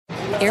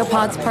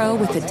AirPods Pro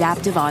with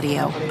adaptive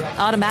audio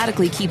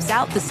automatically keeps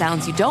out the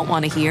sounds you don't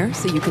want to hear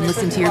so you can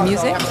listen to your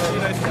music,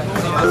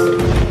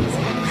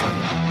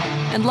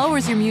 and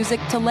lowers your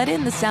music to let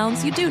in the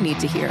sounds you do need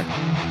to hear.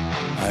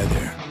 Hi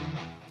there.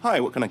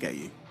 Hi, what can I get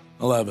you?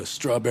 I'll have a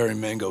strawberry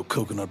mango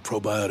coconut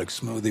probiotic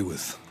smoothie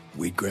with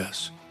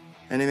wheatgrass.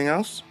 Anything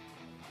else?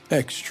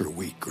 Extra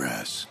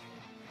wheatgrass.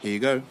 Here you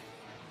go.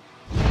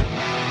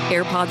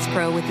 AirPods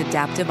Pro with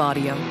adaptive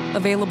audio.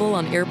 Available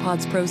on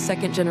AirPods Pro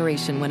 2nd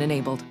generation when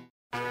enabled.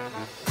 The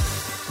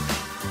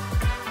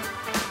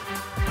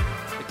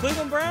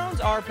Cleveland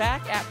Browns are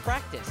back at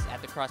practice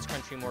at the Cross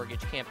Country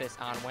Mortgage campus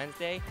on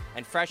Wednesday,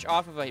 and fresh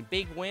off of a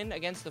big win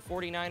against the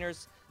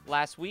 49ers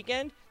last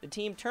weekend, the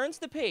team turns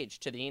the page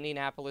to the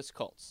Indianapolis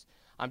Colts.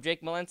 I'm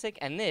Jake Malensik,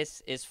 and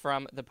this is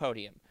From the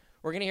Podium.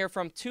 We're going to hear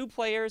from two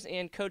players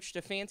and Coach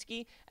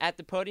Stefanski at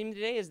the podium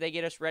today as they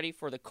get us ready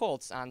for the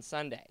Colts on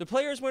Sunday. The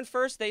players went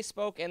first. They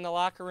spoke in the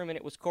locker room, and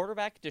it was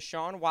quarterback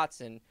Deshaun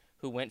Watson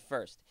who went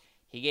first.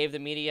 He gave the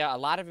media a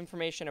lot of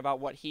information about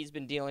what he's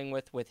been dealing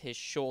with his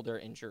shoulder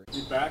injury.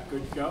 You back?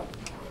 Good to go?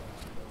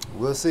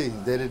 We'll see,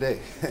 day to day.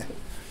 You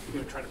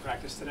going to try to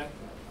practice today?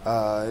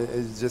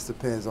 It just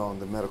depends on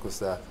the medical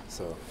staff.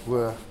 So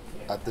we're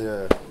out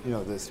there,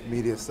 this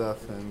media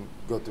stuff and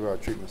go through our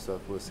treatment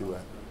stuff. We'll see where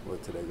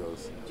today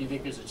goes. Do you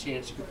think there's a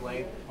chance you could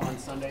play on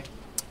Sunday?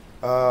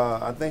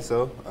 I think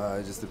so.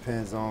 It just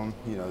depends on,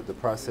 the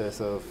process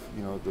of,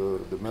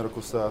 the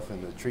medical stuff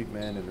and the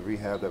treatment and the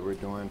rehab that we're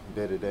doing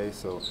day to day.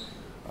 So,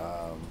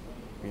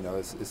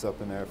 it's up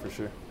in there for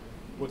sure.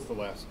 What's the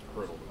last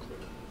hurdle to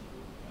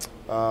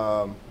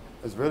clear?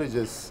 It's really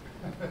just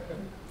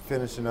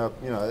finishing up.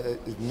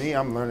 It's me,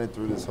 I'm learning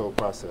through this whole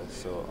process.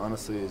 So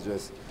honestly, it's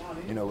just,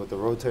 with the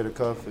rotator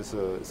cuff, it's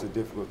a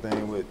difficult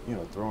thing with,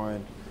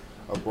 throwing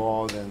a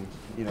ball and,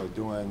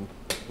 doing,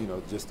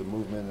 just the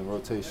movement and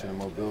rotation and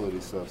mobility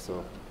stuff.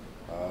 So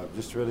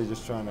just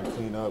trying to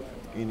clean up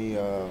any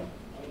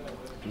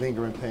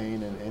lingering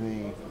pain and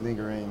any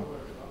lingering,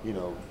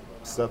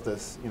 stuff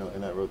that's,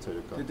 in that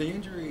rotator cuff. Did the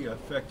injury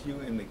affect you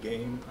in the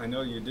game? I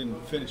know you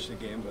didn't finish the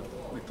game, but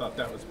we thought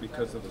that was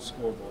because of the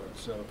scoreboard.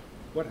 So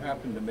what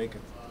happened to make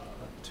it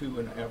a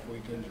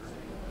 2.5-week injury?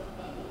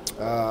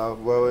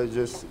 Well,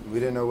 we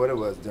didn't know what it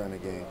was during the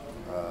game.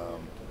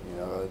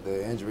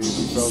 The injury,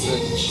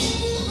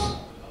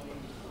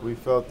 we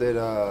felt it,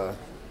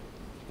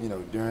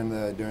 during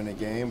the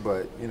game,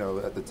 but,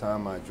 at the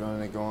time my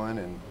adrenaline going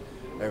and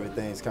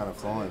everything's kind of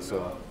flowing.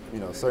 So,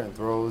 certain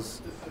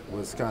throws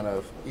was kind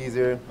of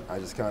easier. I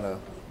just kind of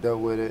dealt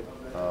with it.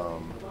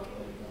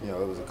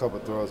 It was a couple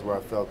throws where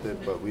I felt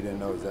it, but we didn't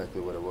know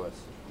exactly what it was.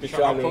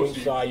 Deshaun, when we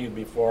saw you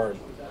before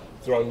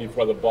throwing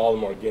before the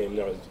Baltimore game,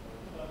 there was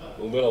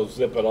a little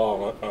zip at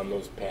all on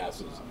those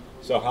passes.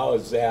 So how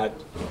has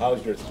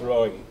your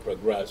throwing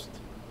progressed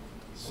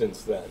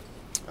since then?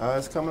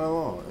 It's coming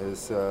along.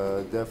 It's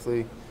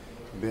definitely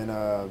been,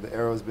 the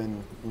arrow's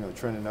been,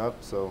 trending up.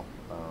 So,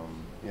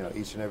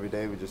 each and every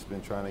day we've just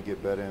been trying to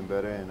get better and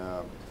better and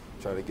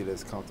try to get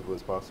as comfortable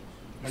as possible.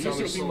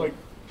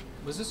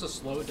 Was this a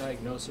slow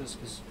diagnosis?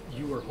 Because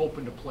you were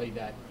hoping to play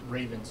that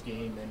Ravens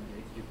game and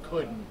you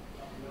couldn't.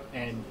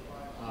 And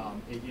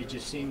it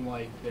just seemed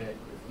like that,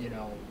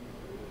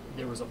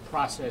 there was a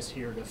process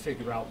here to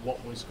figure out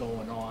what was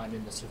going on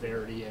and the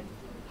severity and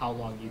how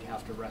long you'd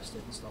have to rest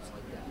it and stuff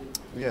like that.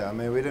 Yeah,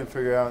 we didn't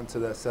figure out until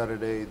that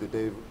Saturday, the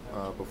day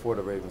before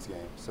the Ravens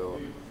game. So,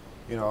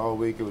 all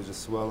week it was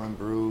just swelling,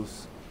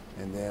 bruise,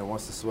 and then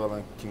once the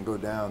swelling can go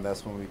down,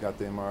 that's when we got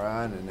the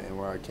MRI and the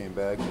MRI came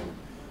back and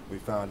we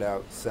found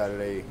out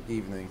Saturday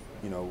evening,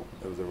 it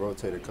was a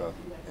rotator cuff.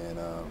 And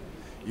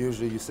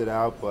usually you sit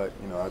out, but,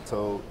 I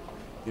told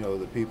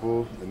the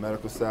people, the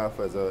medical staff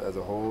as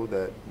a whole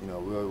that,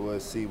 we'll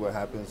see what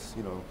happens,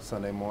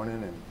 Sunday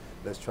morning and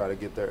let's try to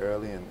get there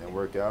early and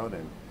work out.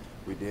 And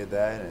we did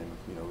that and,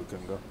 we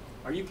couldn't go.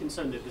 Are you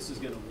concerned that this is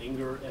going to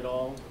linger at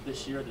all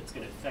this year, that's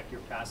going to affect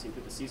your passing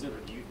through the season, or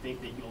do you think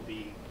that you'll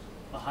be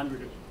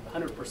 100%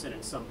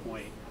 at some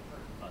point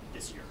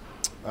this year?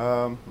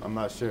 I'm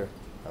not sure.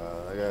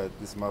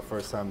 This is my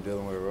first time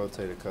dealing with a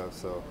rotator cuff,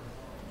 so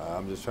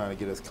I'm just trying to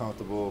get as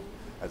comfortable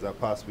as I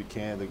possibly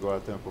can to go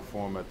out there and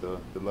perform at the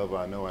level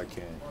I know I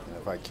can. And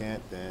if I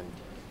can't, then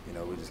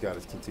we just got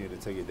to continue to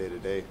take it day to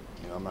day.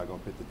 I'm not going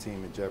to put the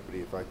team in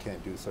jeopardy if I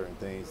can't do certain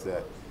things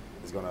that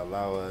is going to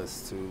allow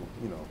us to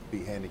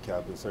be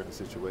handicapped in certain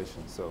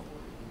situations. So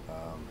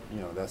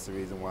that's the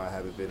reason why I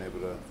haven't been able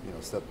to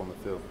step on the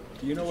field.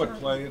 Do you know what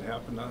play it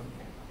happened on?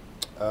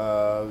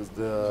 It was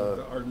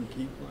the Arden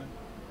Key play?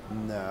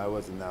 No, it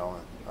wasn't that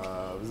one.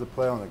 It was a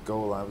play on the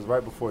goal line. It was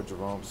right before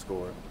Jerome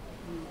scored.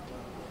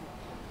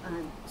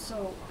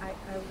 So I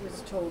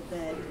was told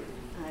that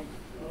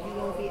you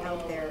won't be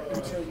out there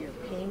until you're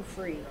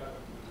pain-free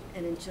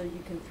and until you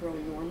can throw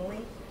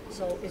normally.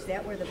 So is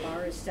that where the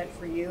bar is set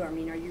for you? Are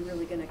you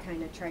really going to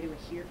kind of try to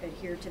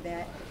adhere to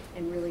that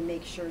and really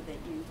make sure that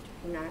you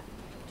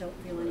don't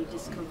feel any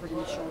discomfort in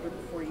the shoulder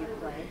before you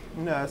play?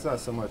 No, it's not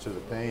so much of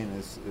the pain.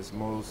 It's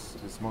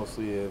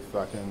mostly if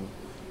I can,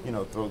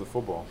 throw the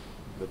football.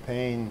 the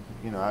pain,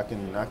 I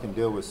can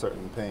deal with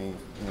certain pain,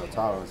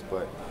 tolerance,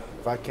 but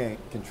if I can't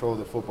control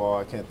the football,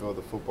 I can't throw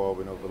the football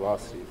with no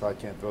velocity. If I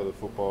can't throw the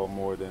football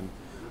more than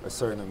a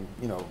certain,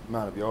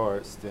 amount of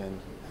yards, then,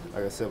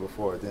 like I said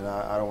before, then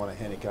I don't want to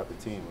handicap the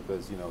team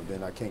because,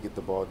 then I can't get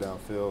the ball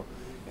downfield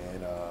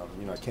and,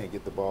 I can't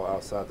get the ball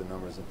outside the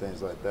numbers and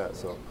things like that.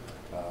 So,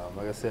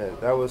 like I said,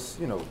 that was,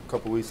 a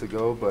couple weeks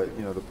ago, but,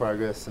 the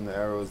progress and the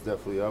arrow is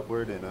definitely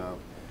upward, and,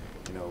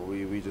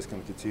 we just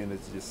going to continue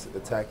to just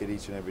attack it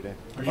each and every day.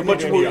 How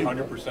much were you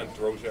 100%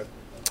 throws yet?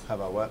 How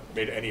about what?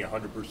 Made any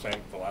 100%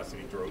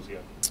 velocity throws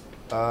yet?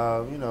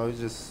 It's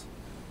just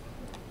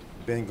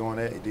been going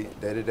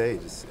day to day,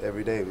 just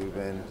every day. We've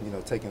been,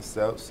 taking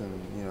steps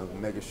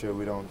and, making sure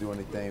we don't do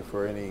anything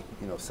for any,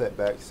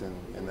 setbacks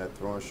in that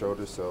throwing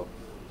shoulder. So,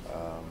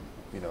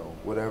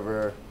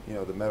 whatever,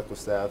 the medical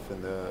staff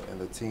and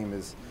the team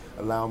is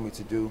allowing me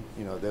to do,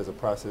 there's a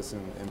process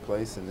in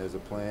place and there's a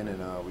plan,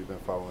 and we've been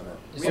following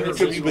that. How much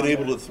have you been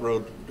able to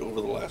throw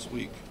over the last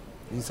week?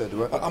 You said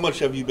what? How much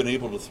have you been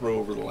able to throw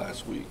over the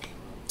last week?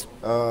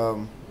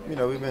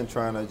 We've been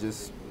trying to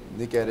just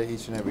nick at it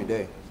each and every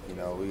day.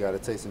 We got to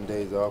take some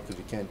days off because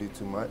you can't do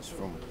too much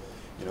from,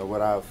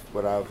 what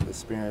I've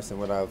experienced and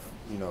what I've,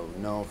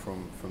 known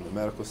from the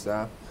medical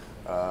staff.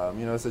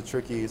 It's a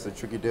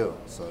tricky deal.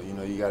 So,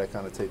 you got to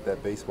kind of take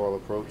that baseball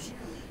approach,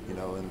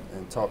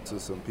 and talk to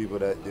some people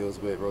that deals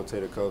with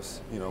rotator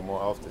cuffs,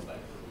 more often.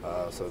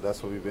 So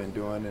that's what we've been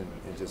doing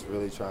and just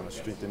really trying to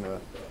strengthen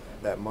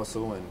that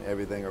muscle and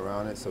everything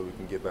around it so we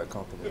can get back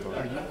comfortable.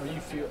 Are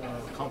you feel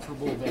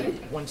comfortable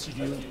that once you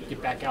do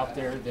get back out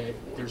there that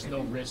there's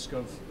no risk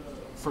of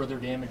further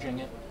damaging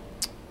it?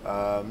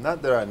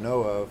 Not that I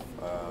know of.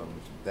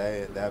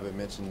 They haven't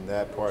mentioned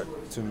that part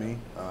to me,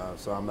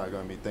 so I'm not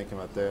going to be thinking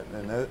about that.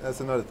 And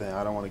that's another thing.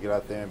 I don't want to get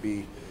out there and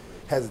be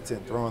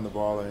hesitant throwing the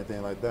ball or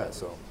anything like that.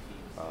 So,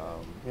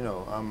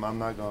 I'm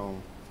not going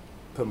to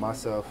put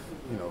myself,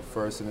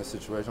 first in this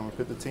situation. I'm going to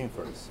put the team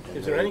first.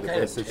 Is there any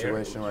kind of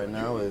situation right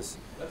now is,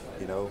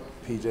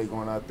 PJ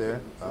going out there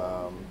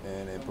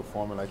and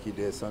performing like he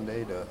did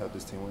Sunday to help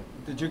this team win.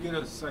 Did you get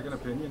a second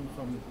opinion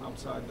from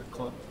outside the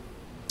club?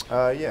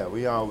 Yeah,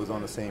 we all was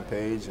on the same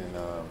page, and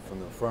from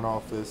the front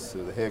office to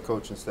the head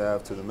coaching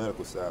staff to the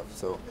medical staff.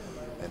 So,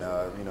 and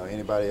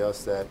anybody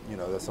else that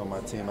that's on my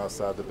team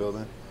outside the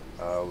building,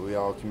 we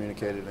all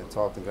communicated and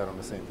talked and got on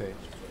the same page.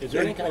 Is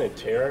there any kind of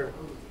tear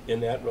in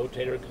that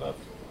rotator cuff?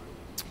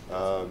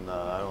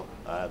 No,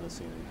 I haven't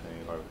seen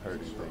anything or heard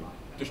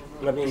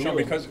anything.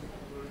 Because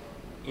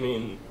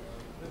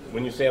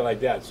when you say it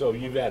like that, so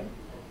you've had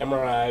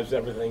MRIs,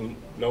 everything,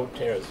 no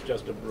tears,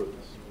 just a bruise.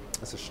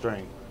 It's a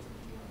strain.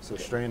 So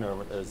strain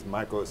is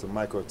it's a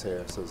micro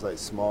tear. So it's like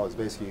small. It's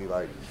basically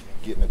like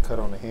getting a cut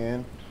on the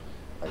hand,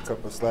 like a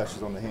couple of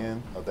slashes on the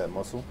hand of that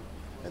muscle,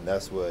 and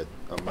that's what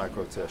a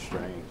micro tear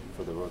strain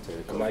for the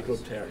rotator cuff. A micro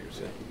tear, you're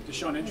saying?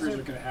 Deshaun, injuries are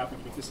going to happen,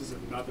 but this is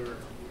another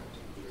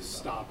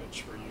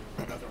stoppage for you,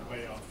 another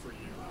layoff for you.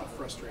 How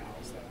frustrating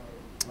is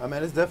that? I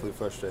mean, it's definitely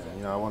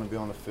frustrating. I want to be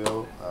on the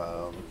field.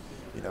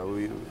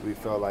 We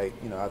felt like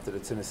after the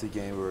Tennessee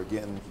game we were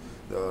getting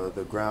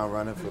the ground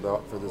running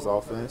for this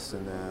offense,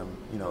 and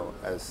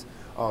as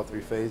all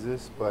three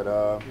phases. But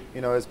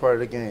it's part of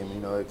the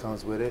game. It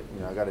comes with it.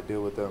 I got to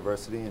deal with the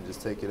adversity and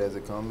just take it as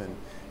it comes,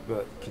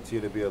 but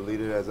continue to be a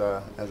leader as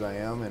I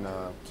am, and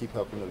keep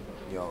helping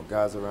the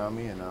guys around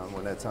me. And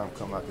when that time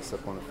comes, I can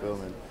step on the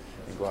field and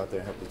go out there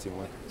and help the team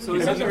win. So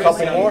is there a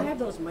couple more? You have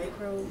those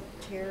micro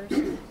tears,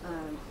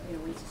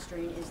 when it's a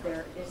strain. Is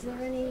there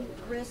any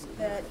risk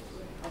that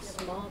a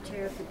small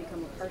tear could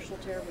become a partial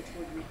tear, which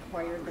would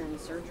require then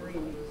surgery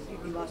and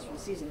you'd be lost for the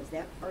season? Is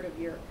that part of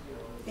your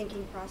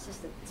thinking process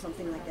that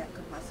something like that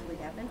could possibly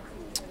happen?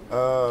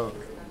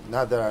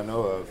 Not that I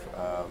know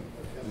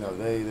of.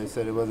 They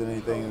said it wasn't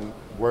anything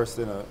worse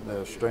than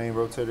a strained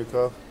rotator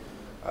cuff.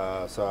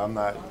 So I'm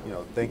not,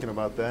 thinking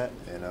about that,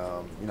 and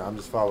I'm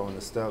just following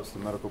the steps, the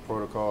medical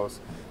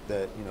protocols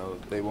that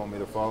they want me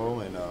to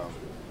follow, and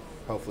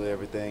hopefully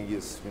everything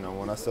is,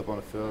 when I step on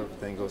the field,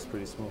 everything goes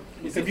pretty smooth.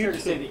 Is it fair to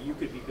say that you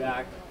could be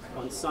back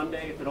on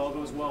Sunday if it all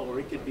goes well, or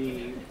it could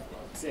be,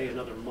 say,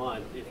 another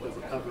month if the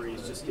recovery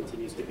just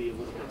continues to be a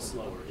little bit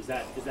slower? Is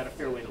that a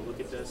fair way to look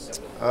at this?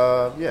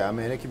 Yeah, I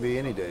mean, it can be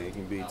any day. It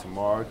can be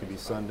tomorrow, it can be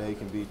Sunday, it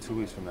can be 2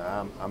 weeks from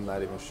now. I'm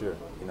not even sure.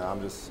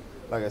 I'm just,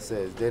 like I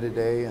said, it's day to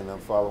day, and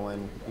I'm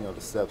following,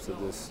 the steps of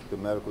the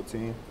medical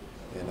team.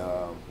 And,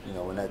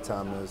 when that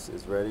time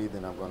is ready,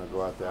 then I'm going to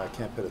go out there. I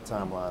can't put a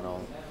timeline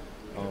on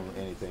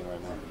anything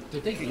right now.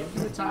 Did they give you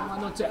a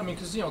timeline? I mean,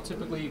 because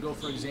typically you go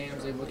for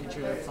exams, they look at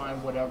you,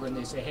 find whatever, and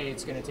they say, hey,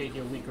 it's going to take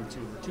you a week or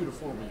 2 to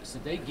 4 weeks.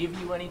 Did they give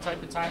you any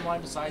type of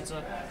timeline besides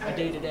a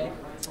day to day?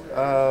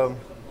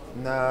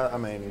 Nah, I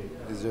mean,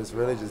 it's just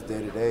really just day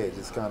to day. It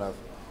just kind of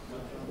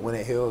when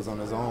it heals on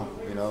its own,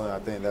 and I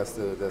think that's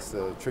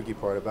the tricky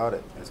part about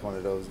it. It's one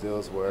of those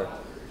deals where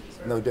it's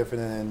no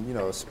different than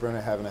a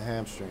sprinter having a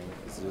hamstring.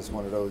 It's just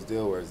one of those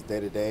deals where it's day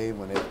to day.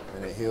 When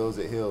it heals,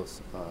 it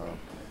heals.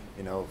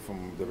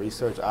 From the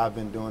research I've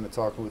been doing and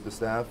talking with the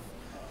staff,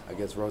 I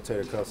guess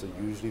rotator cuffs are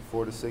usually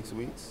 4 to 6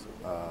 weeks.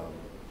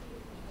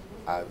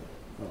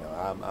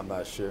 I'm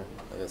not sure.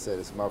 Like I said,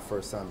 it's my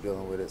first time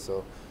dealing with it,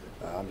 so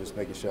I'm just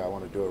making sure I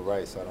want to do it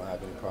right so I don't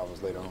have any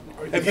problems later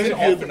on. Is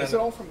it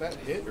all from that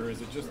hit, or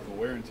is it just the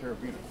wear and tear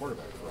of being a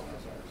quarterback for all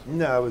those hours?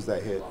 No, it was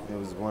that hit. It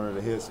was one of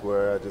the hits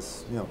where I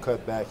just,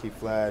 cut back, he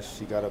flashed,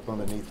 he got up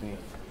underneath me,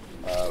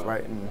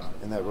 right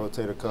in that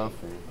rotator cuff,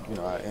 and,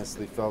 I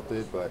instantly felt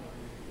it, but,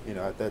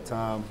 at that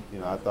time,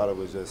 I thought it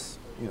was just,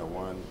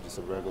 just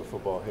a regular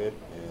football hit,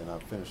 and I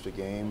finished the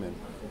game, and,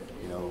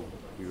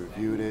 we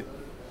reviewed it,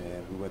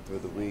 and we went through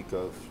the week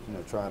of,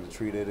 trying to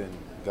treat it, and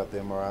got the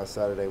MRI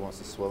Saturday once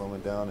the swelling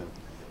went down,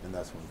 and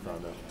that's when we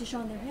found out.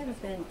 Deshaun, there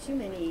haven't been too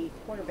many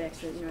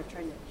quarterbacks that,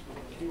 trying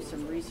to do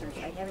some research.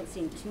 I haven't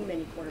seen too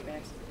many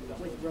quarterbacks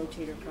with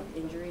rotator cuff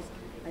injuries.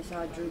 I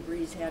saw Drew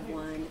Brees had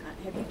one.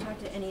 Have you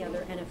talked to any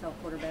other NFL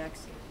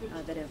quarterbacks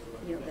that have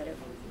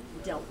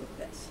dealt with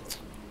this?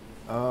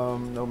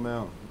 No,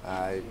 ma'am.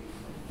 I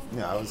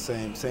was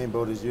same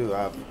boat as you.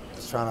 I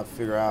was trying to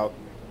figure out,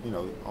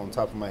 on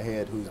top of my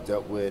head, who's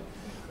dealt with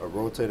a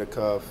rotator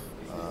cuff,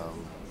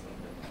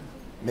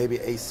 maybe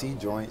AC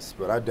joints,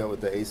 but I dealt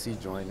with the AC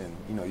joint, and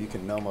you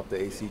can numb up the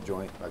AC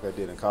joint like I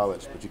did in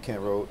college, but you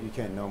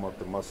can't numb up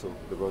the muscle,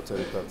 the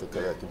rotator cuff, to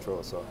cut that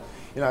control. So,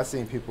 I've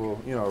seen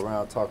people,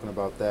 around talking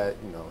about that,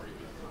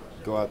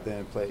 go out there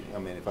and play. I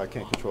mean, if I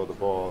can't control the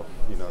ball,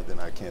 then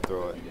I can't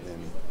throw it,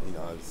 and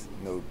it's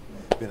no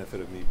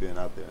benefit of me being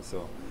out there.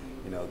 So,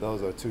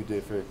 those are two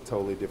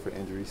totally different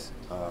injuries.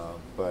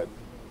 But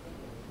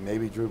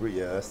maybe Drew Brees,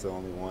 that's the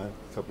only one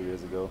a couple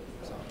years ago.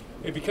 So.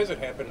 Hey, because it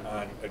happened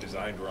on a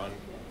designed run,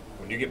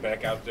 when you get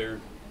back out there,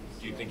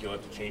 do you think you'll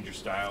have to change your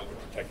style or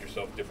protect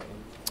yourself differently?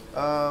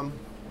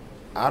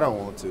 I don't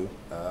want to,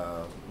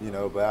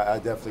 but I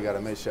definitely got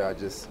to make sure I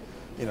just,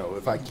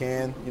 if I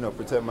can,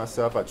 protect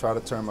myself, I try to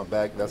turn my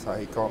back. That's how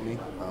he caught me.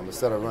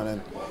 Instead of running,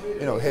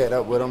 head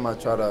up with him, I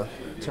try to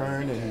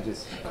turn, and he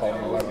just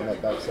caught me right on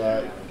that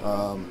backside.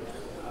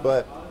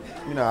 But,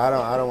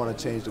 I don't want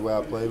to change the way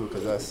I play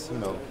because that's,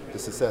 the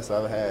success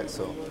I've had.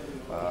 So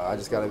I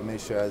just got to make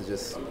sure I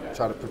just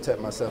try to protect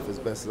myself as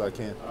best as I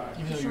can.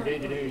 Even though your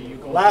day-to-day, you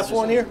go last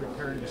one here,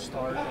 preparing to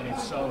start, and if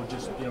so,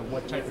 just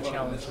what type of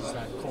challenges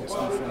that Colts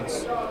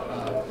defense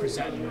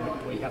present you,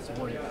 what you have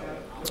to worry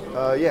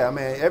about? Yeah, I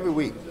mean, every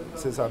week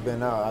since I've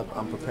been out,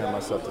 I'm preparing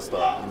myself to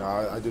start.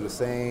 I do the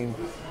same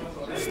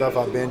stuff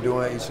I've been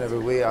doing each and every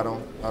week. I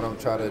don't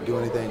try to do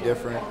anything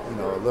different.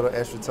 A little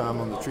extra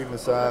time on the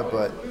treatment side,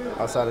 but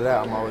outside of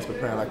that, I'm always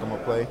preparing like I'm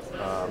gonna play.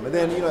 And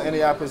then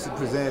any opposite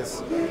presents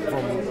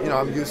from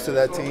I'm used to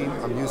that team.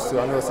 I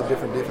know it's a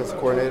different defensive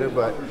coordinator,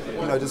 but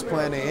just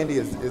playing in Indy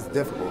is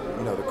difficult.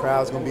 The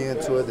crowd's gonna be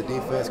into it. The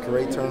defense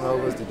create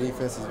turnovers. The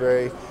defense is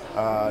very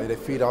they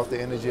feed off the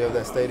energy of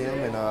that stadium,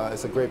 and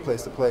it's a great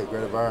place to play,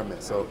 great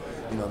environment. So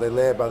they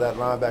led by that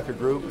linebacker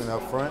group and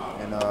up front,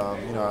 and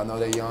I know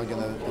they're young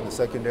in the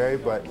secondary,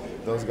 but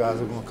those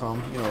guys are going to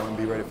come, and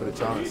be ready for the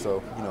challenge.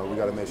 So, we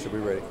got to make sure we're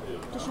ready.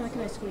 Deshaun,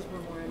 can I squeeze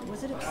one more in?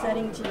 Was it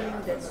upsetting to you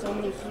that so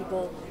many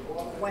people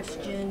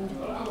questioned,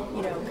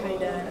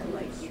 kind of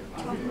like your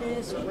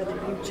toughness, or whether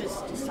you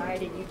just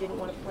decided you didn't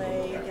want to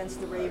play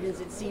against the Ravens?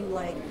 It seemed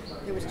like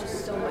there was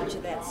just so much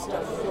of that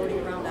stuff floating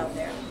around out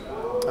there.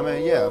 I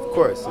mean, yeah, of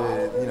course.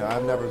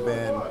 I've never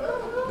been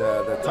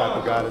the type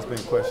of guy that's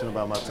been questioned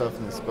about my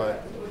toughness,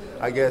 but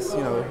I guess,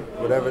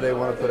 whatever they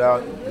want to put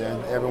out, then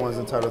everyone's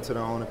entitled to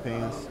their own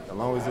opinions. As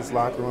long as this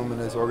locker room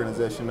and this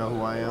organization know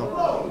who I am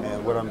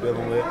and what I'm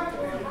dealing with,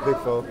 big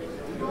folk,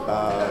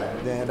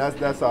 then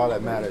that's all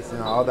that matters.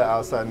 All the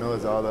outside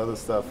noise, all the other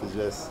stuff is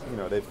just,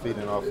 they're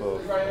feeding off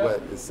of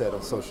what is said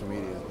on social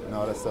media, and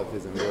all that stuff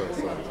isn't real.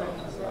 So,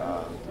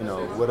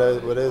 what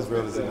is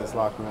real is in this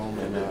locker room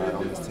and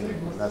on this team,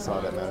 and that's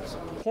all that matters.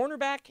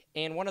 Cornerback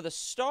and one of the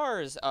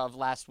stars of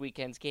last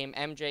weekend's game,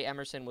 MJ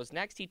Emerson, was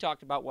next. He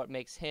talked about what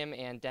makes him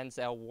and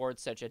Denzel Ward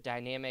such a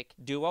dynamic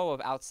duo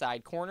of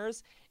outside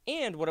corners,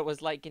 and what it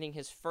was like getting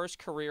his first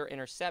career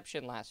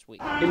interception last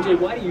week. MJ,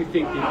 why do you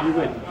think that you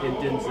and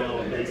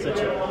Denzel have been such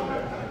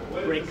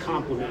a great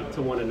complement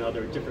to one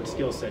another, different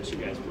skill sets you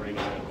guys bring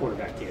in a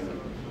quarterback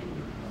tandem?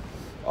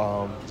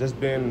 Just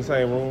being in the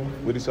same room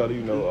with each other,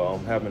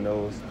 having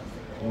those,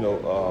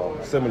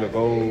 similar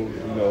goals,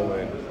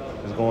 and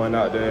just going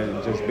out there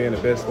and just being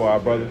the best for our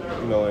brother,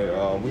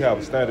 and we have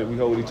a standard we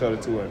hold each other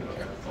to, and,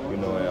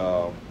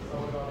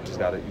 just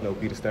got to,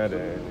 be the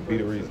standard and be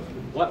the reason.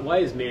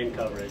 Why has man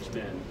coverage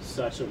been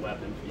such a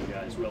weapon for you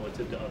guys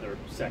relative to other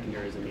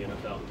secondaries in the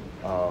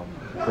NFL?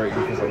 Great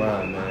defensive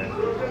line,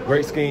 man.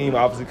 Great scheme,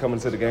 obviously coming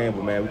to the game,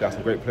 but man, we got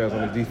some great players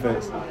on the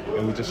defense,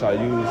 and we just try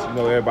to use,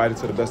 everybody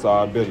to the best of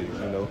our abilities,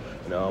 And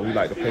we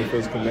like to play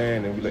physical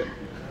man, and we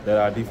let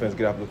our defense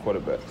get after the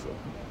quarterback.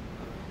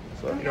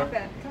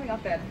 Coming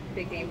off that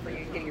big game for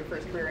you, getting your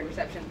first career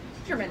interception,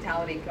 what's your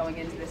mentality going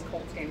into this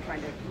Colts game,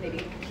 trying to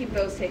maybe keep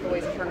those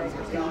takeaways and turnovers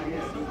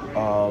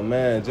going?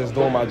 Man, just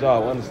doing my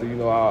job. Honestly, I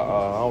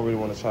don't really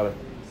want to try to,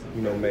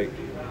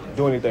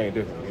 do anything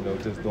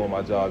different. Just doing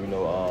my job.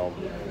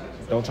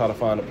 Don't try to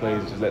find the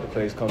plays. Just let the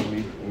plays come to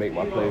me. Make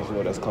my plays.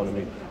 That's come to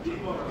me.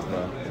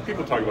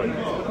 People talk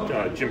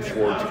about Jim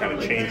Schwartz kind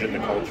of changing the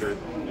culture.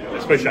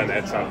 especially on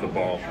that side of the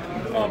ball.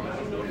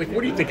 Like,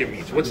 what do you think it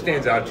means? What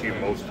stands out to you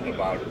most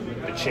about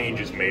the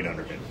changes made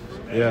under him?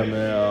 Yeah,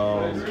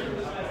 man.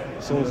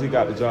 As soon as he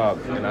got the job,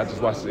 and I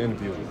just watched the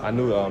interview, I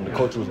knew the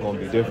culture was going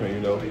to be different,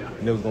 you know,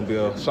 and it was going to be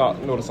a shock,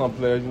 you know, to some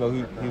players. You know,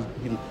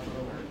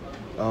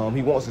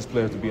 he wants his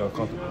players to be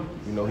uncomfortable.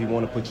 You know, he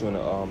want to put you in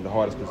the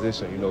hardest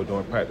position, you know,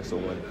 during practice. So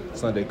when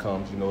Sunday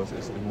comes, you know,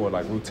 it's more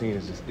like routine.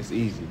 It's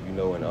easy, you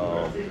know, and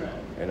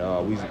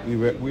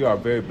we are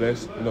very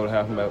blessed, you know, to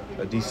have him at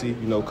DC,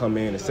 you know, come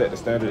in and set the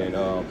standard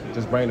and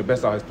just bring the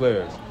best out of his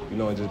players, you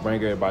know, and just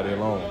bring everybody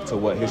along to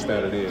what his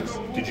standard is.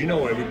 Did you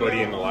know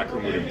everybody in the locker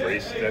room would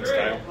embrace that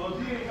style?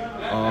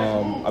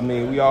 I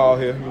mean, we all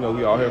here, you know,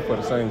 we all here for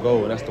the same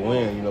goal, and that's to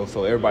win, you know.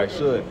 So everybody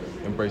should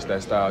embrace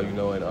that style, you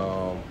know,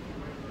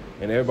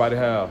 and everybody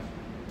have.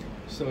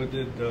 So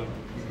did you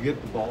get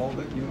the ball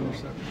that you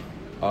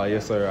intercepted?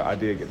 Yes, sir. I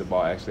did get the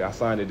ball. Actually, I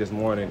signed it this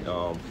morning.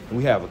 And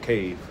we have a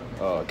cage.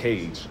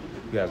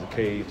 We have a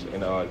cage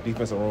in the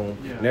defensive room,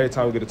 and every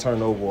time we get a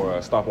turnover or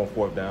a stop on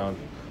fourth down,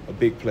 a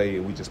big play,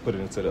 we just put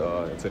it into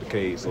the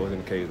cage. So it's in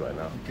the cage right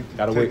now.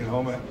 Gotta wait.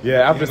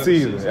 Yeah, after the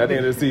season, at the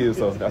end of the season.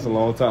 So that's a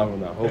long time from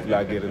now. Hopefully,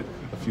 I get a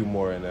few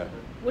more in there.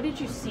 What did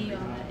you see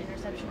on that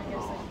interception? I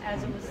guess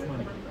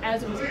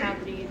as it was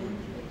happening.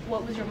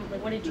 What was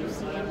what did you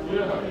see when you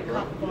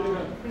caught the ball,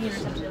 when you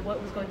intercepted it?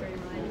 What was going through your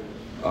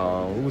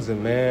mind? It was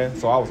in man,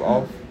 so I was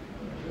off.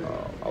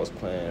 I was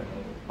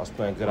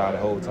playing good out the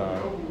whole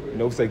time. You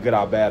know, we say good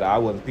out bad. I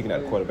wasn't peeking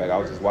at the quarterback. I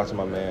was just watching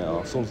my man.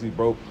 As soon as he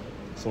broke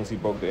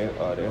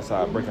the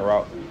inside breaking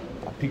route,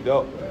 I peeked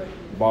up.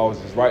 The ball was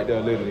just right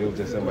there, literally. It was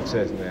just in my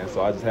chest, man.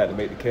 So I just had to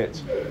make the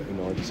catch, you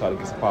know, and just try to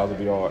get some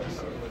positive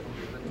yards.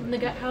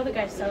 How the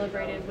guys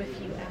celebrated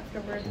with you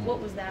afterwards, what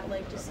was that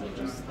like to see?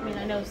 I mean,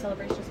 I know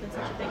celebration's been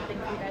such a big thing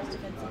for you guys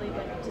defensively,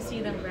 but to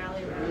see them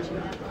rally around you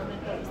in that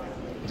moment, what was that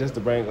like? Just to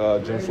bring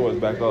Jim Schwartz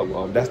back up,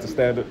 that's the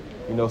standard,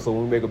 you know, so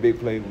when we make a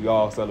big play, we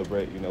all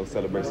celebrate, you know,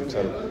 celebrate each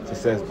other's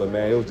success. But,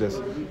 man, it was just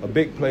a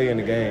big play in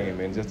the game,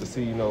 and just to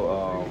see, you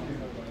know,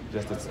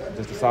 just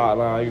the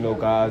sideline, you know,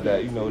 guys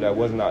that, you know, that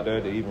wasn't out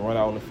there to even run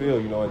out on the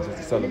field, you know, and just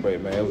to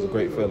celebrate, man. It was a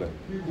great feeling.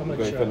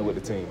 Great feeling with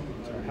the team.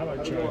 How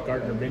about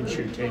Gardner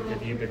Minshew tape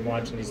have you been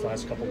watching these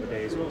last couple of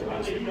days with the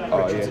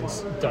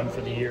Richardson's done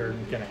for the year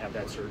and going to have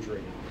that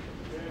surgery?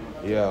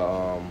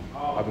 Yeah,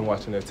 I've been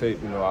watching their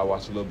tape. You know, I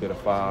watched a little bit of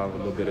 5, a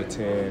little bit of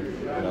 10,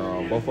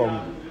 and both of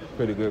them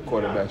pretty good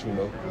quarterbacks, you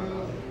know.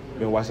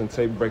 Been watching the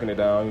tape, breaking it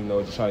down, you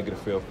know, just trying to get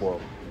a feel for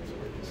them.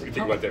 What do you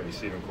think about that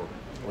receiving core?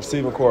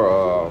 Receiving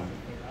core,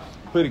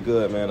 pretty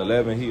good, man.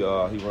 11, he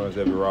runs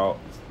every route.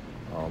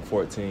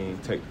 14,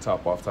 take the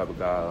top off type of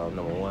guy.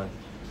 Number 1,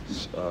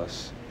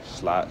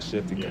 slot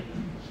shifting,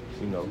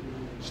 you know,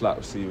 slot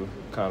receiver.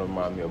 Kind of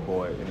remind me of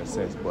Boyd in a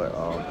sense, but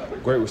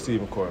great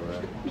receiving core,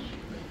 man.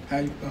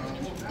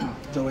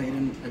 Joe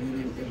Hayden, have you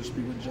been able to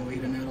speak with Joe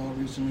Hayden at all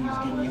recently? He's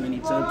giving you any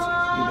tips?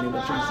 You've been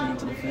able to trace him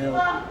into the field?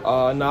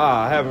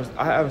 Nah, I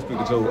haven't spoken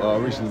to Joe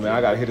recently, man.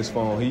 I gotta hit his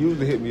phone. He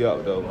usually hit me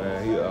up though,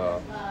 man.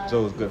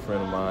 Joe's a good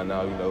friend of mine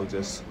now. You know,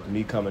 just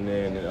me coming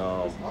in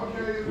and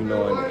you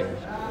know, and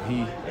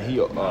he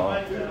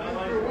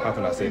how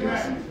can I say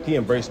this? He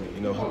embraced me.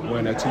 You know,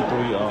 wearing that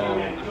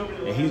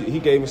 2-3. And he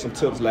gave me some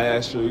tips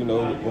last year. You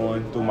know,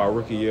 going through my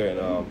rookie year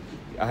and.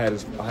 I have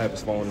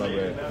his phone number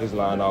and his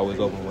line always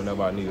open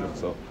whenever I need him.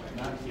 So.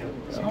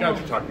 Some guys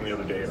were talking the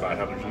other day about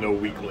how there's no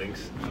weak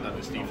links on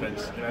this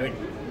defense, and I think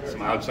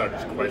some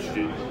outsiders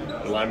question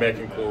the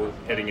linebacking core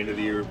heading into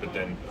the year, but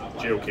then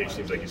JOK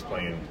seems like he's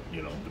playing,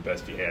 you know, the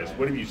best he has.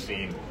 What have you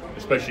seen,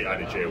 especially out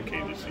of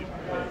JOK this season?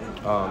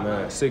 Oh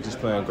man, 6 is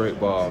playing great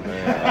ball,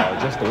 man.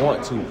 Just the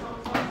want to,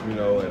 you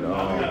know,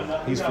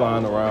 and he's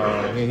flying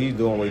around and he's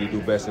doing what he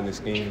do best in this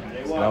scheme,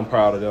 and I'm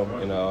proud of them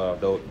and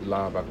the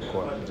linebacker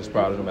core. I'm just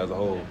proud of them as a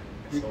whole.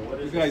 You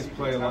guys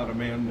play a lot of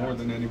man more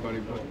than anybody,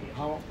 but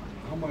how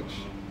much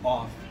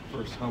off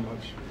versus how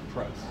much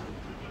press?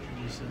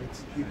 Would you say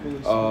it's equally?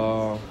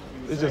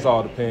 It just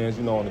all depends,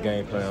 you know, on the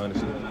game plan.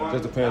 Honestly, it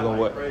just depends on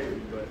what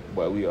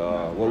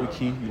we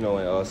keep. You know,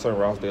 in certain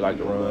routes they like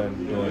to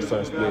run, doing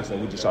certain splits,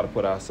 and we just try to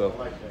put ourselves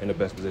in the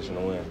best position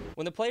to win.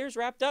 When the players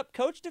wrapped up,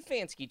 Coach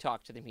Stefanski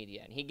talked to the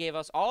media, and he gave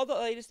us all the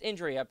latest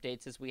injury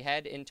updates as we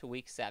head into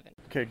Week 7.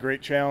 Okay,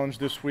 great challenge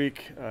this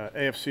week.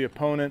 AFC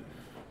opponent,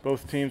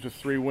 both teams with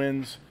 3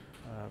 wins.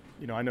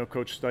 You know, I know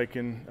Coach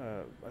Steichen.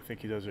 I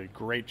think he does a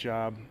great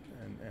job,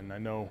 and I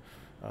know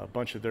a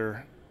bunch of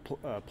their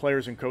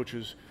players and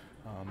coaches.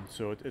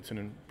 So it's an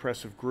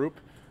impressive group.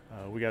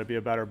 We got to be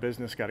about our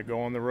business, got to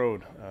go on the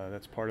road.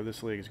 That's part of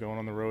this league, is going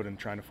on the road and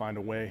trying to find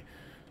a way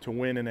to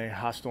win in a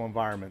hostile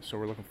environment. So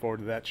we're looking forward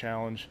to that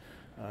challenge.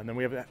 And then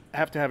we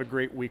have to have a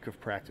great week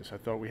of practice. I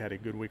thought we had a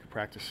good week of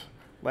practice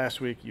last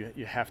week.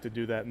 You have to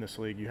do that in this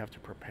league. You have to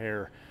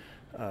prepare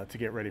to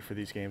get ready for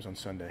these games on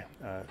Sunday.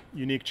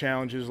 Unique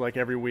challenges like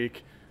every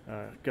week.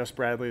 Gus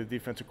Bradley, the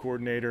defensive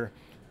coordinator,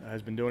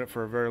 has been doing it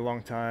for a very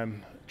long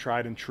time,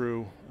 tried and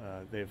true.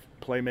 They have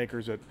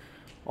playmakers at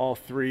all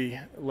 3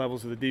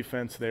 levels of the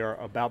defense. They are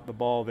about the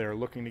ball. They are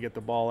looking to get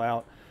the ball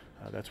out.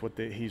 That's what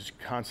he's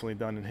constantly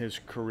done in his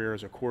career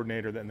as a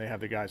coordinator, and they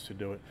have the guys to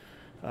do it.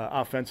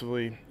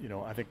 Offensively,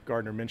 I think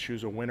Gardner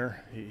Minshew's a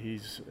winner.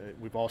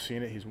 We've all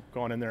seen it. He's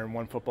gone in there and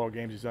won football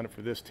games. He's done it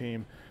for this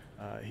team.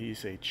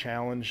 He's a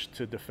challenge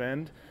to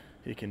defend.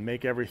 He can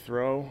make every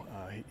throw.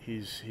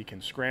 He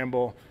can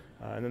scramble.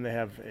 And then they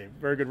have a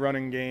very good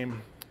running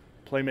game,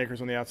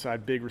 playmakers on the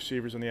outside, big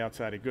receivers on the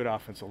outside, a good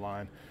offensive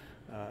line.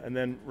 And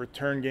then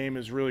return game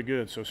is really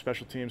good. So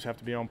special teams have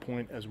to be on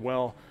point as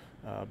well.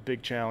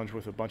 Big challenge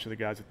with a bunch of the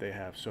guys that they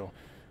have. So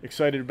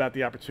excited about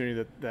the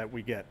opportunity that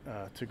we get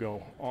to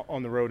go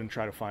on the road and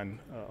try to find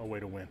a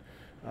way to win.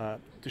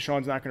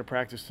 Deshaun's not going to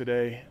practice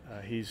today.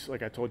 He's,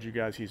 like I told you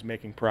guys, he's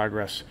making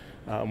progress,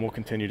 and we'll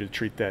continue to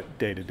treat that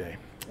day to day.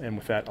 And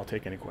with that, I'll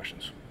take any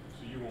questions.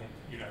 So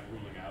you're not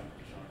ruling out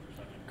Deshaun for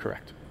Sunday?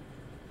 Correct.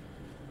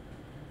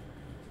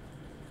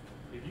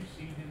 Have you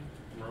seen him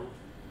grow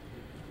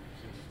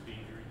since the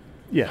injury?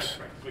 Yes.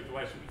 Like the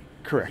last week?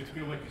 Correct. Does it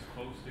feel like he's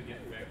close to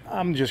getting back?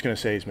 I'm just going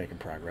to say he's making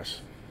progress.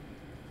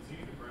 Is he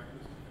going to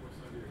practice before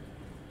Sunday, or do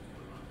you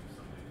put him on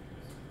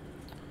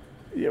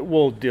Sunday? Yeah,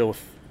 we'll deal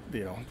with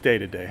day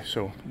to day.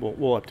 So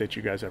we'll update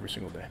you guys every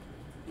single day.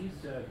 He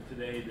said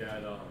today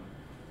that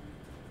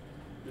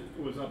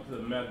it was up to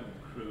the medical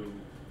crew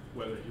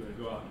whether he would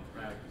go out and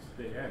practice.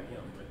 They had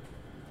him, but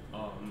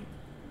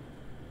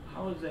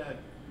how is that?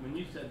 When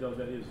you said though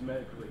that he was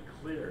medically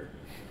cleared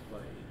to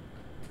play,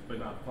 but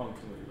not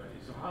functionally ready.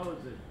 So how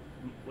is it?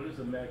 What is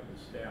the medical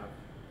staff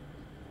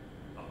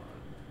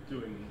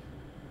doing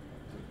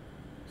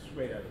to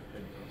sway that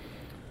opinion?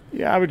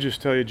 Yeah, I would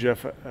just tell you,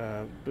 Jeff,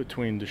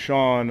 between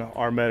Deshaun,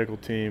 our medical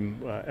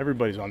team,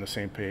 everybody's on the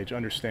same page.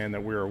 Understand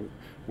that we're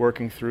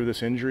working through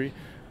this injury.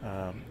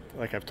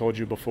 Like I've told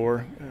you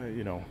before,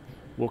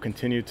 we'll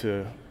continue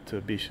to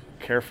be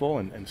careful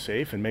and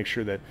safe and make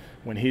sure that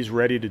when he's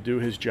ready to do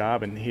his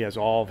job and he has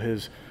all of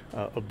his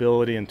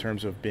ability in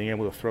terms of being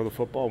able to throw the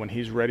football, when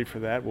he's ready for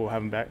that, we'll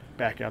have him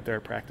back out there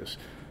at practice.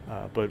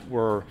 But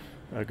we're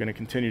going to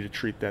continue to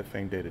treat that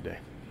thing day to day.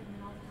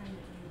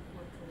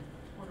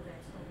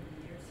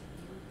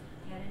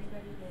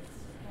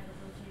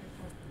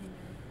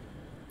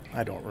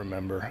 I don't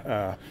remember.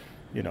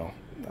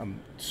 I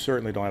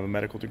certainly don't have a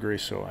medical degree,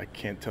 so I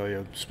can't tell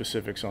you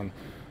specifics on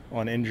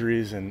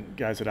injuries and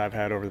guys that I've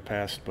had over the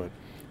past. But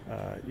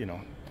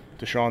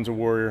Deshaun's a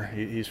warrior.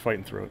 He's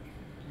fighting through it.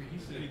 I mean, he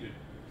said that it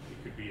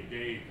could be a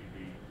day, it could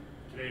be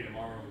today,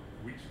 tomorrow,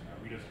 weeks from now.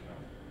 He doesn't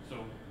know.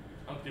 So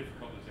how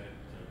difficult is that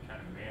to kind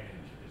of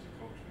manage as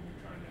a coach when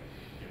you're trying to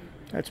get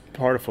it? That's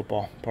part of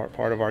football.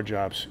 Part of our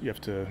jobs. You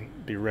have to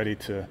be ready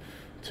to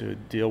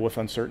deal with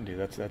uncertainty.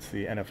 That's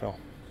the NFL.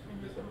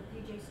 Will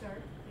PJ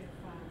start if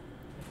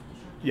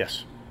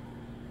Yes.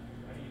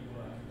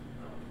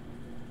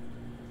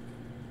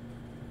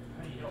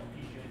 How do you help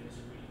PJ this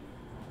week?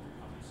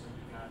 Obviously,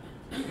 you got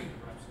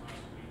reps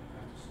last week,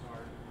 got to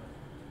start, but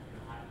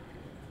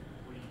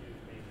what do you do to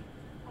maybe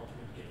help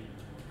him get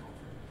into more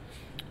comfort?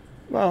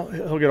 Well,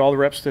 he'll get all the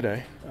reps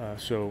today,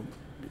 so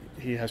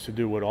he has to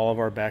do what all of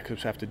our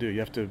backups have to do. You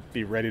have to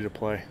be ready to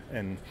play,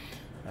 and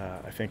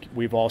I think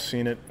we've all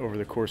seen it over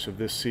the course of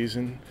this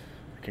season.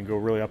 It can go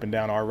really up and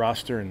down our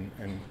roster,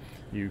 and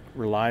you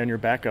rely on your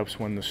backups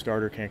when the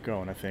starter can't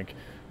go, and I think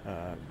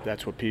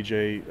that's what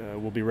PJ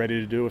will be ready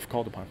to do if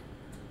called upon.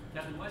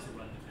 Devin, why is the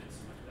run defense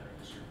so much better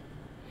this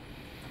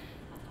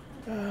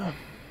year?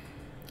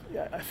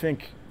 Yeah, I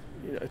think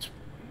it's,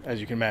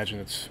 as you can imagine,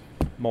 it's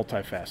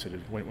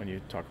multifaceted when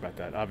you talk about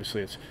that.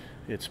 Obviously,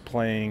 it's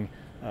playing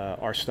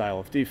our style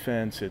of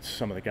defense. It's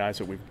some of the guys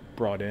that we've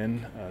brought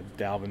in.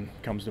 Dalvin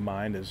comes to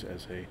mind as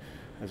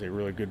a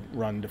really good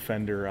run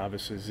defender.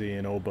 Obviously, Z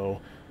and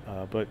Obo.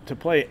 But to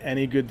play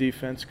any good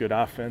defense, good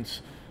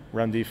offense,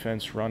 run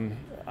defense, run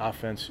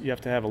offense, you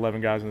have to have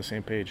 11 guys on the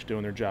same page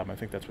doing their job. And I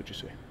think that's what you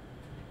see.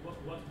 What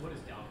is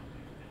Dalvin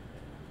doing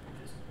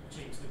that has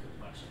changed the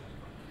complexion of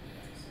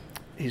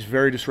the He's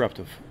very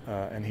disruptive,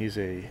 and he's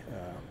a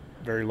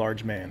very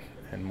large man.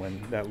 And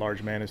when that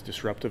large man is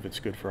disruptive, it's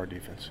good for our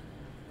defense.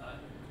 How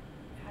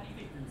do you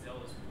think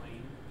Denzel is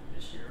playing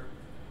this year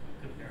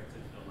compared to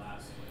the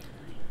last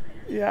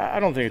 3 years? Yeah, I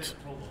don't think it's.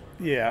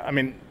 Yeah, I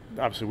mean,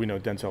 obviously we know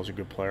Denzel's a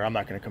good player. I'm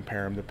not going to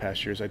compare him to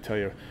past years. I tell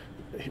you,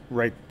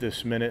 right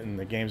this minute in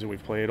the games that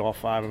we've played, all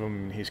 5 of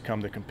them, he's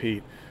come to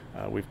compete.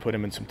 We've put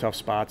him in some tough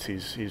spots.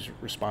 He's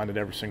responded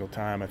every single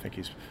time. I think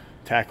he's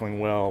tackling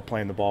well,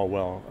 playing the ball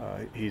well.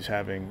 He's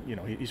having,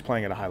 he's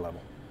playing at a high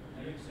level.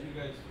 Do you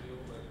guys feel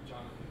that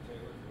Jonathan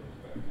Taylor goes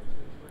back into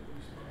his regular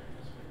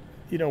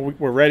starting?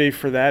 We're ready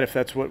for that if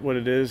that's what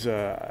it is.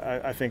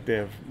 I think they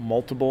have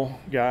multiple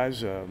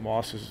guys.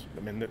 Moss is,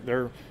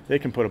 they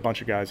can put a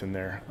bunch of guys in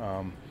there.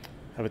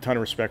 Have a ton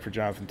of respect for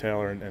Jonathan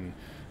Taylor, and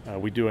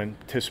we do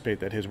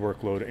anticipate that his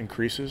workload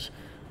increases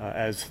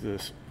as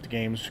the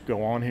games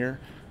go on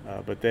here.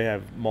 But they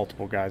have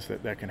multiple guys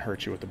that can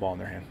hurt you with the ball in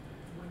their hand.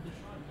 When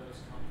Deshaun does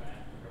come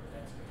back, wherever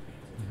that's going to be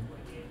to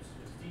play games,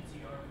 does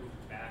DTR move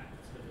back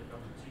to the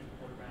number 2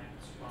 quarterback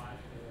spot,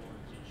 or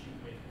did you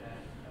make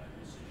that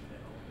decision to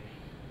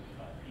elevate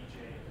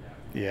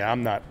PJ? Yeah,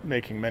 I'm not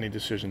making many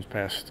decisions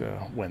past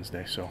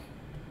Wednesday, so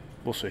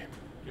we'll see.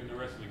 Can the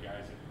rest of the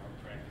guys that are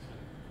practicing,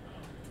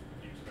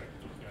 do you expect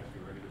those guys to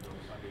be ready to go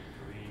Sunday?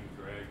 Kareem,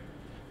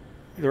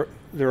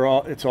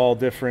 Greg? It's all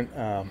different.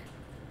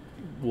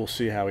 We'll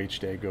see how each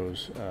day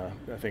goes.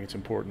 I think it's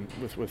important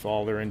with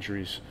all their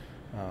injuries.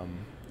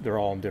 They're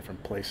all in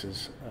different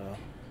places,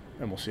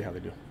 and we'll see how they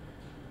do.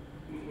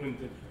 When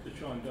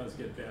Deshaun does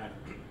get back,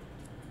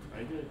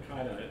 are you going to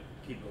try to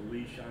keep a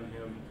leash on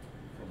him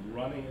from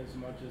running as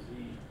much as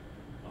he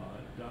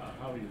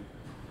how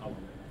will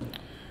that?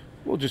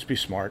 We'll just be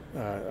smart.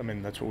 I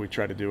mean, that's what we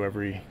try to do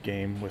every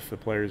game with the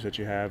players that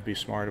you have. Be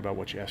smart about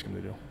what you ask them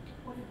to do.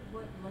 What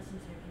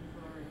lessons have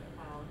you learned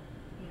about,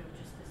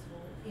 just this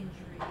whole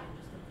injury and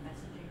just the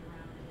messaging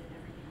around it and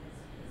everything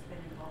that's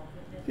been involved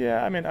with it?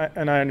 Yeah, I mean,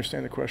 I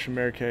understand the question,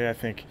 Mary Kay. I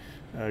think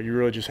you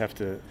really just have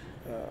to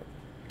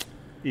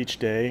each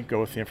day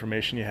go with the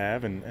information you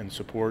have and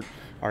support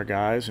our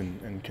guys,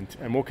 and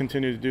we'll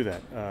continue to do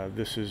that.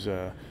 This is,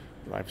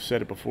 I've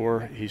said it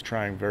before, he's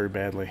trying very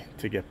badly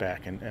to get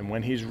back, and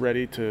when he's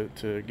ready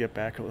to get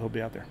back, he'll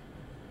be out there.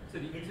 So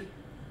do you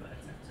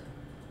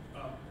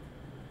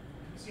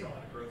see a lot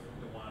of growth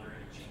from DeWander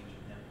and a change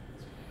in him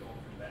going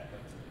from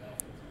backup to the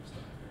offensive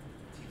stuff?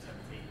 Teams have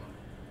to take on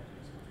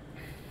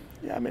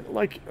it. Yeah, I mean,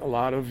 like a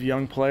lot of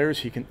young players,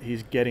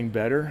 he's getting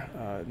better.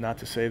 Not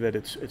to say that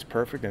it's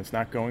perfect, and it's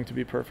not going to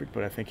be perfect,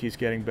 but I think he's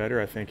getting better.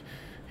 I think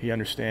he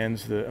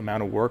understands the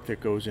amount of work that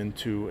goes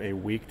into a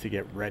week to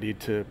get ready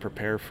to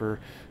prepare for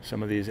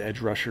some of these edge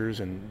rushers,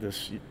 and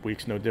this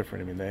week's no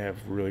different. I mean, they have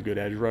really good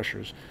edge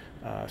rushers,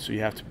 so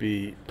you have to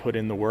be put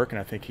in the work, and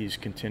I think he's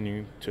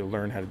continuing to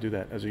learn how to do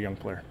that as a young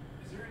player.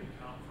 Is there any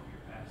comp from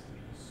your past? I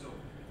mean, he's so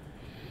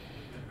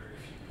very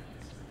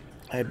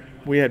few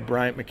guys. We had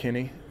Bryant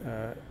McKinney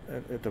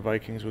at the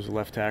Vikings, was a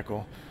left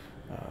tackle.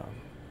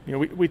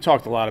 We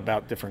talked a lot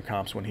about different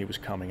comps when he was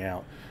coming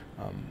out.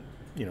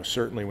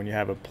 Certainly when you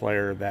have a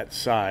player that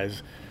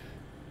size,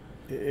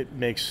 it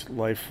makes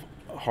life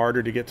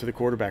harder to get to the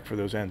quarterback for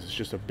those ends. It's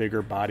just a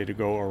bigger body to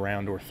go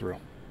around or through.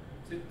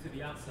 To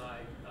the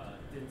outside,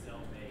 Denzel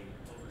may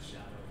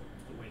overshadow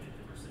the way that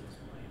Emerson is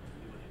playing.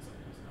 You look at some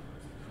of his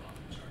numbers that are off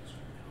the charts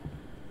right now.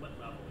 What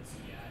level is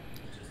he at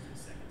in just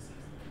his second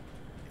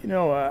season?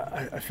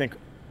 I think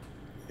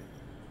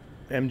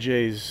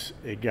MJ's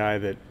a guy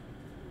that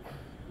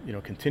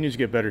continues to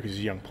get better because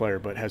he's a young player,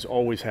 but has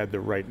always had the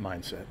right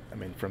mindset. I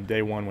mean, from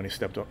day one when he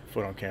stepped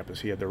foot on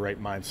campus, he had the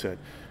right mindset.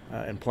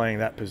 And playing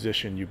that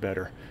position, you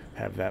better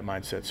have that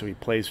mindset. So he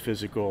plays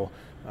physical.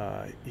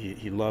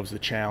 He loves the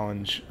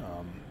challenge.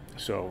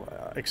 So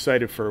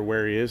excited for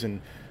where he is.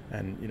 And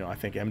I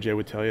think MJ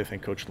would tell you. I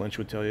think Coach Lynch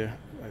would tell you.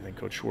 I think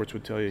Coach Schwartz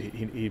would tell you.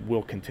 He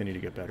will continue to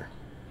get better.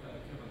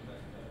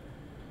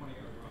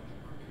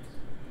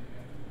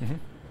 Mm-hmm.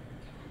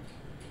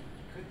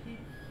 Could he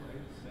play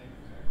the same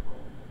exact role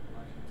that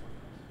Elijah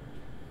does?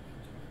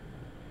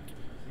 Does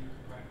he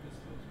practice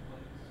those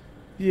plays?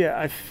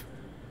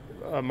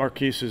 Yeah,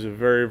 Marquise is a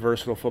very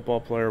versatile football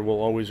player.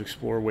 We'll always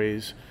explore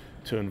ways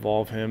to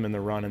involve him in the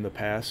run and the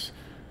pass.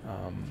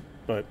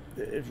 But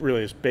it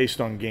really is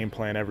based on game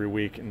plan every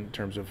week in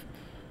terms of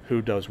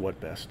who does what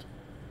best.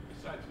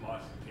 Besides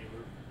Moss and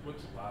Taylor,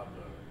 what's allowed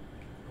the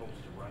Colts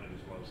to run it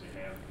as well as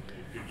they have? They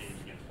had good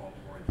games against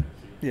Baltimore and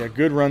Tennessee. Yeah,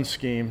 good run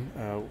scheme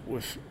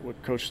with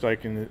what Coach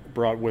Steichen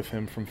brought with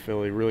him from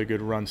Philly. Really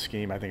good run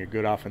scheme. I think a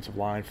good offensive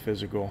line,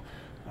 physical.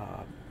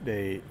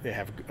 They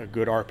have a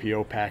good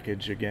RPO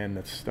package. Again,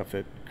 that's stuff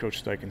that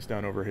Coach Steichen's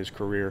done over his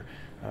career.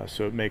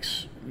 So it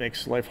makes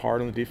life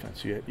hard on the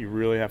defense. You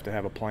really have to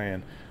have a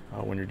plan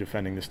when you're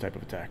defending this type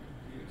of attack.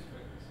 Do you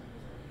expect the same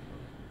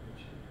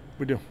as RPO?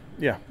 We do.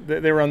 Yeah,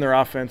 they run their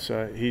offense.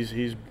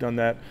 He's done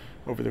that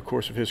over the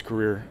course of his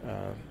career.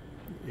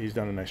 He's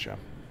done a nice job.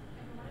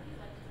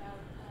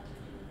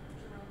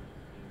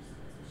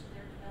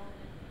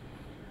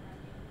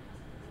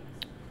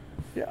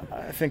 Yeah,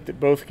 I think that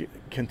both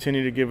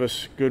continue to give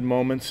us good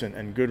moments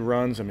and good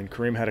runs. I mean,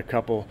 Kareem had a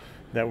couple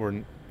that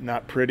were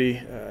not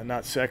pretty,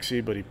 not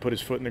sexy, but he put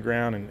his foot in the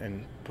ground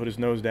and put his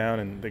nose down,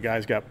 and the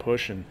guys got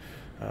pushed, and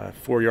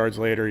 4 yards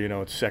later,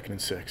 it's 2nd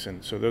and 6.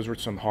 And so those were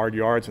some hard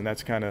yards, and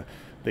that's kind of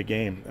the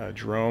game.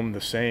 Jerome,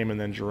 the same, and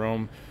then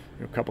Jerome,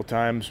 a couple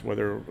times,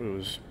 whether it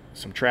was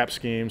some trap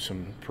schemes,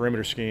 some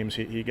perimeter schemes,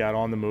 he got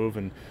on the move,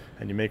 and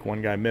you make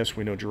one guy miss.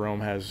 We know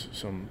Jerome has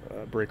some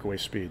breakaway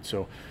speed.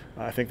 So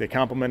I think they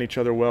complement each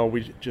other well.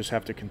 We just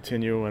have to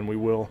continue, and we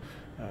will,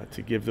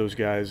 to give those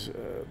guys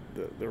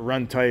the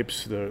run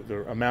types,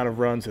 the amount of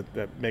runs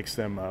that makes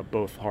them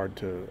both hard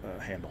to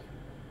handle.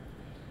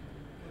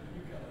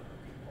 You've got a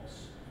good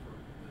pulse for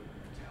the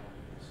mentality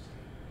of this team.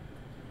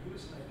 Give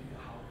us an idea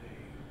how they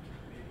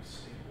maybe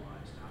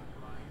stabilize, not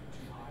grind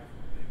too high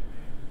for a big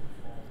man or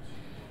fall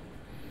too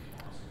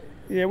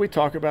low. Yeah, we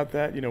talk about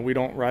that. We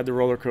don't ride the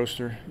roller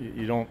coaster.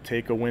 You don't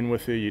take a win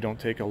with you. You don't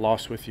take a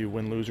loss with you,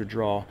 win, lose, or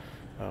draw.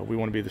 We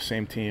want to be the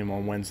same team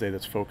on Wednesday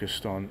that's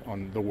focused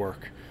on the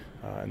work.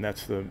 And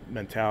that's the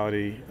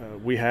mentality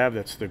we have.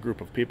 That's the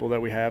group of people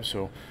that we have.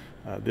 So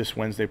this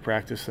Wednesday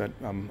practice that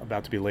I'm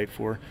about to be late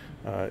for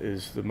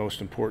is the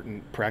most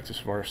important practice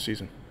of our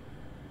season.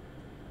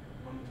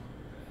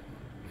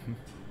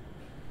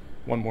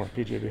 One more,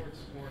 PJB. To the Tennessee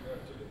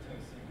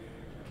game,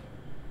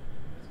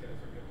 these guys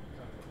are getting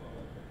kind of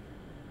involved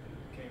and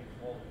came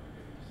all of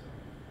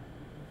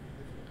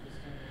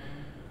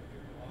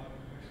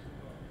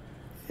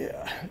the games.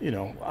 Yeah, you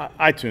know,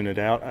 I tune it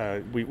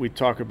out. We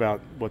talk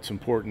about what's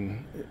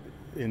important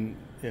in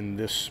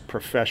this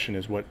profession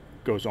is what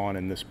goes on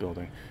in this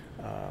building.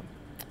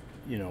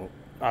 You know,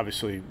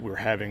 obviously we're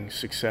having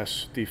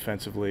success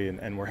defensively,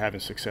 and we're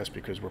having success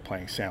because we're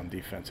playing sound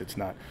defense.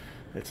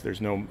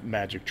 There's no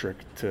magic trick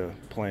to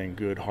playing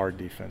good, hard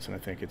defense, and I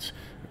think it's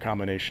a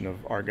combination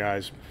of our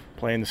guys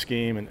playing the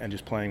scheme and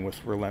just playing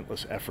with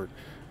relentless effort.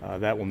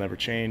 That will never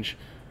change.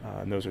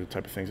 And those are the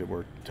type of things that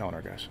we're telling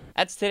our guys.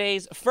 That's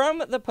today's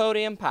From the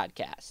Podium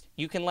podcast.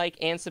 You can like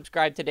and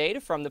subscribe today to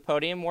From the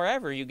Podium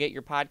wherever you get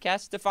your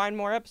podcasts to find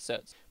more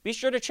episodes. Be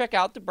sure to check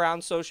out the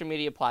Browns social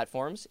media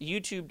platforms,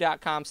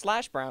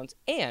 youtube.com/Browns,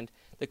 and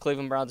the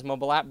Cleveland Browns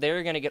mobile app. There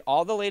you're going to get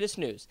all the latest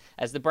news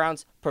as the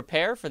Browns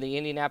prepare for the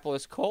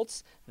Indianapolis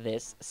Colts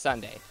this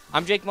Sunday.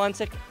 I'm Jake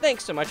Munsick.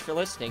 Thanks so much for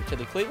listening to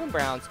the Cleveland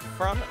Browns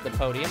From the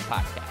Podium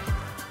podcast.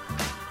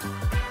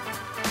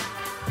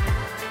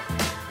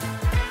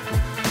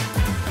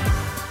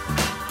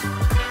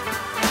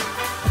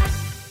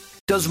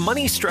 Does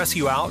money stress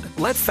you out?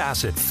 Let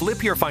Facet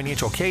flip your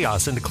financial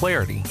chaos into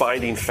clarity.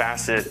 Finding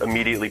Facet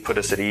immediately put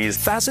us at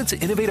ease. Facet's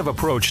innovative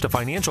approach to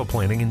financial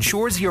planning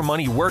ensures your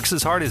money works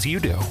as hard as you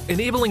do,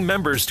 enabling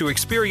members to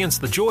experience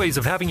the joys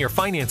of having your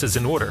finances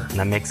in order. And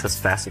that makes us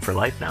Facet for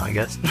life now, I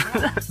guess.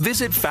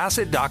 Visit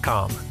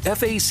Facet.com,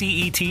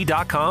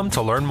 FACET.com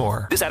to learn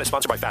more. This ad is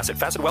sponsored by Facet.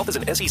 Facet Wealth is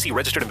an SEC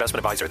registered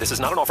investment advisor. This is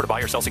not an offer to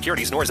buy or sell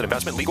securities, nor is it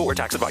investment, legal, or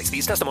tax advice.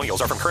 These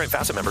testimonials are from current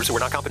Facet members who are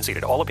not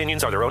compensated. All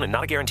opinions are their own and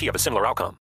not a guarantee of a similar outcome.